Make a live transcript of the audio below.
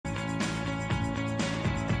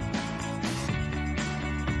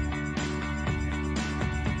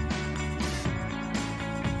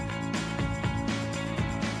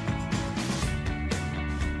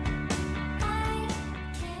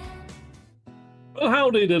Well,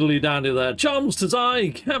 howdy diddly dandy there, chums. 'Tis I,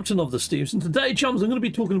 Captain of the Steves, and today, chums, I'm going to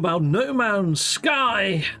be talking about No Man's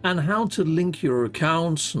Sky and how to link your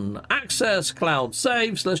accounts and access cloud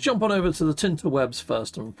saves. Let's jump on over to the Tinterwebs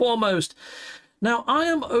first and foremost. Now, I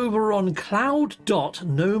am over on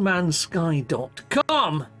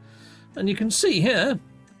cloud.nomansky.com, and you can see here,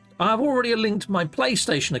 I've already linked my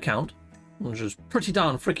PlayStation account, which is pretty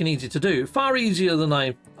darn freaking easy to do. Far easier than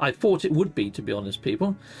I thought it would be, to be honest,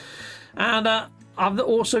 people. And I've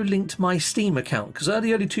also linked my Steam account, because they're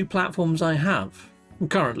the only two platforms I have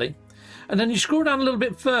currently. And then you scroll down a little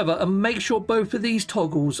bit further and make sure both of these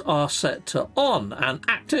toggles are set to on and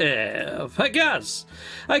active. Heck yes!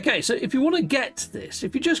 Okay, so if you want to get this,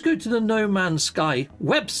 if you just go to the No Man's Sky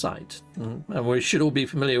website, and we should all be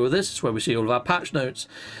familiar with this, it's where we see all of our patch notes.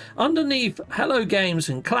 Underneath Hello Games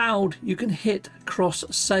and Cloud, you can hit cross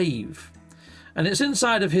save. And it's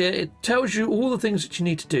inside of here, it tells you all the things that you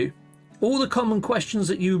need to do, all the common questions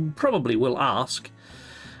that you probably will ask,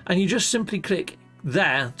 and you just simply click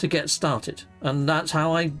there to get started, and that's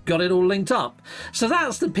how I got it all linked up. So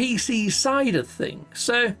that's the PC side of things.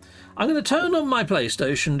 So I'm going to turn on my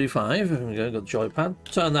PlayStation 5. There we go, got the joypad,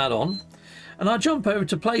 turn that on, and I'll jump over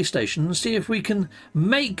to PlayStation and see if we can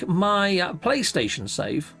make my PlayStation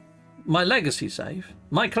save, my legacy save,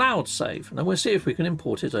 my cloud save, and then we'll see if we can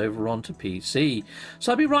import it over onto PC.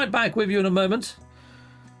 So I'll be right back with you in a moment.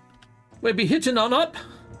 We'll be hitting on up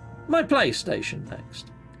my PlayStation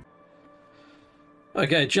next.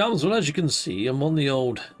 Okay, chums, well, as you can see, I'm on the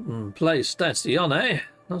old PlayStation, eh?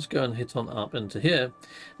 Let's go and hit on up into here.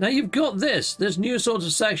 Now, you've got this new sort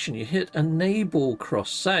of section. You hit Enable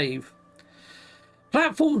Cross-Save.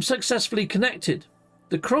 Platform successfully connected.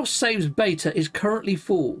 The cross-saves beta is currently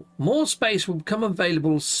full. More space will become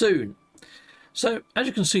available soon. So, as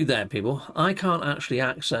you can see there, people, I can't actually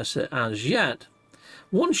access it as yet.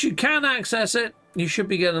 Once you can access it, you should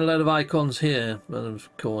be getting a load of icons here, but of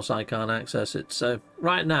course I can't access it. So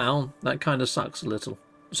right now, that kind of sucks a little.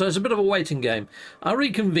 So it's a bit of a waiting game. I'll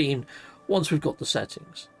reconvene once we've got the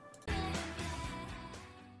settings.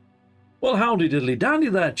 Well, howdy diddly dandy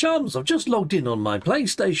there, chums. I've just logged in on my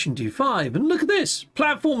PlayStation 5, and look at this.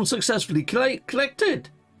 Platform successfully collected.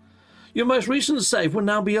 Your most recent save will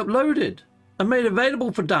now be uploaded and made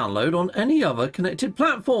available for download on any other connected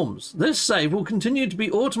platforms. This save will continue to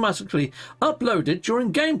be automatically uploaded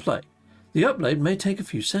during gameplay. The upload may take a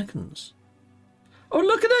few seconds. Oh,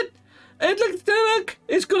 look at it! Look!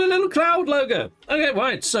 It's got a little cloud logo. Okay,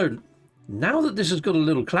 right, so now that this has got a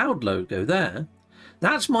little cloud logo there,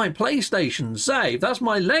 that's my PlayStation save. That's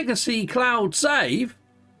my legacy cloud save.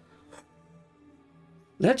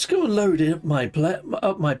 Let's go and load it up my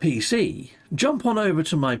PC, jump on over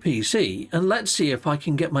to my PC, and let's see if I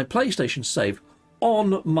can get my PlayStation save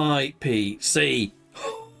on my PC.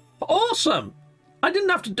 Awesome! I didn't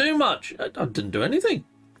have to do much. I didn't do anything.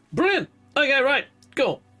 Brilliant. Okay, right,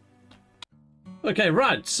 cool. Okay,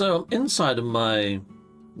 right, so inside of my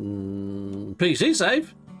PC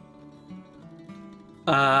save.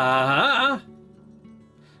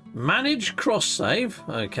 Manage cross save.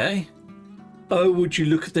 Okay. Oh, would you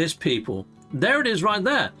look at this, people. There it is right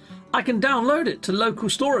there. I can download it to local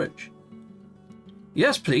storage.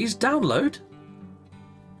 Yes, please, download.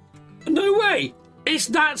 No way! It's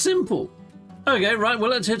that simple. Okay, right,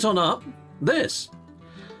 well, let's hit on up this.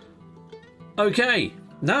 Okay,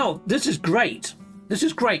 now, this is great. This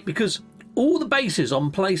is great because all the bases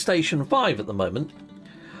on PlayStation 5 at the moment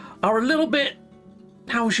are a little bit,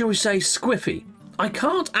 how shall we say, squiffy. I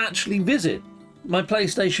can't actually visit my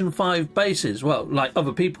PlayStation 5 bases, well, like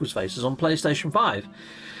other people's bases on PlayStation 5.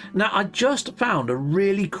 Now, I just found a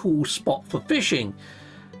really cool spot for fishing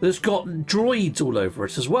that's got droids all over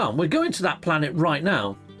it as well. And we're going to that planet right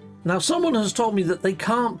now. Now, someone has told me that they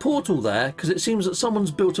can't portal there because it seems that someone's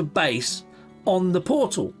built a base on the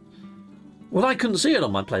portal. Well, I couldn't see it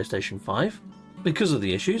on my PlayStation 5 because of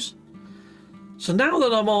the issues. So now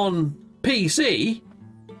that I'm on PC,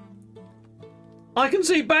 I can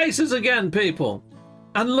see bases again, people.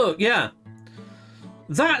 And look, yeah,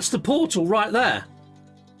 that's the portal right there.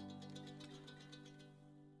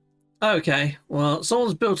 Okay, well,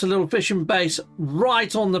 someone's built a little fishing base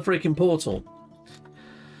right on the freaking portal.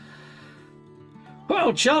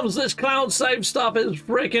 Well, chums, this cloud save stuff is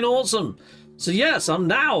freaking awesome. So yes, I'm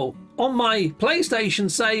now on my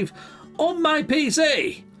PlayStation save on my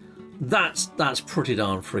PC. That's pretty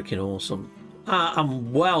darn freaking awesome.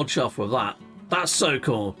 I'm well chuffed with that. That's so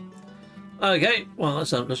cool. Okay, well,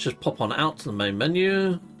 let's just pop on out to the main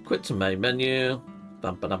menu. Quit to main menu.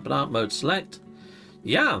 Mode select.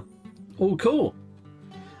 Yeah, all cool.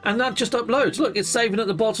 And that just uploads. Look, it's saving at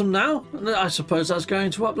the bottom now. And I suppose that's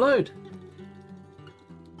going to upload.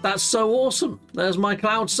 That's so awesome. There's my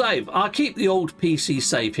cloud save. I'll keep the old PC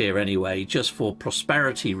save here anyway, just for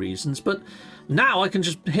prosperity reasons, but now I can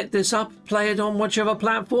just hit this up, play it on whichever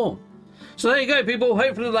platform. So there you go, people.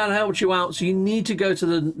 Hopefully that helped you out. So you need to go to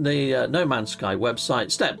the No Man's Sky website.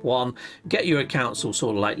 Step 1, get your accounts all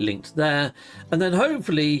sort of like linked there. And then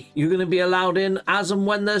hopefully you're going to be allowed in as and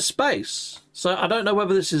when there's space. So I don't know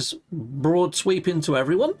whether this is broad sweeping to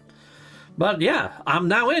everyone. But yeah, I'm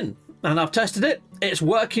now in. And I've tested it. It's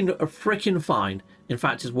working freaking fine. In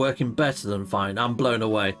fact, it's working better than fine. I'm blown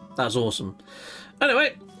away. That's awesome.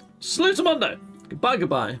 Anyway, salutamundo. Goodbye,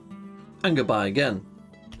 goodbye. And goodbye again.